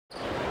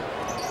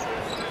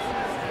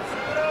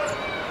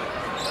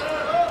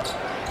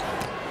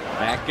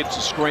Jeff gets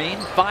a screen,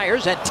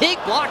 fires, and Teague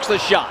blocks the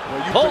shot.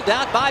 Pulled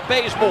down by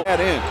Bazemore.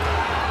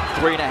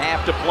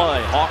 3.5 to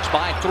play. Hawks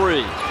by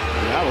 3.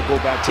 Now we'll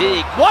go back to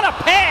Teague. What a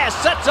pass!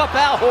 Sets up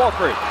Al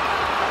Horford.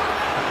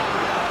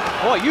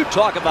 Boy, you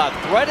talk about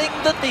threading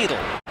the needle.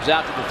 He's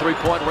out to the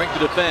three-point ring to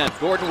defend.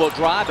 Gordon will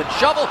drive and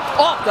shovel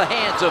off the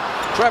hands of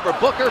Trevor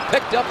Booker.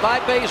 Picked up by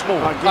Bazemore.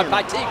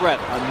 By Teague,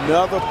 rather.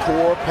 Another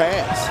poor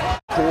pass.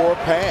 Poor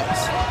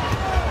pass.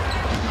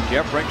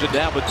 Jeff brings it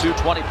down with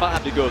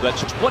 2:25 to go.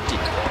 That's 20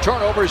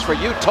 turnovers for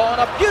Utah, and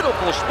a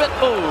beautiful spin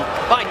move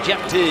by Jeff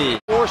Teague.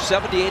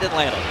 478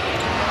 Atlanta.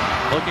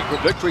 Looking for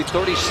victory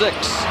 36.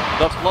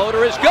 The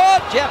floater is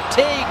good. Jeff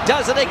Teague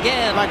does it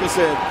again. Like I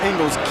said,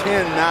 Ingles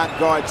cannot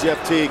guard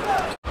Jeff Teague.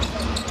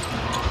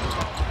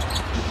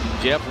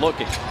 Jeff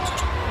looking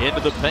into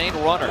the paint,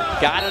 runner.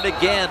 Got it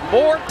again.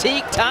 More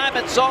Teague time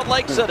at Salt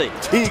Lake City.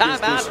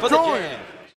 Timeout for the Jam.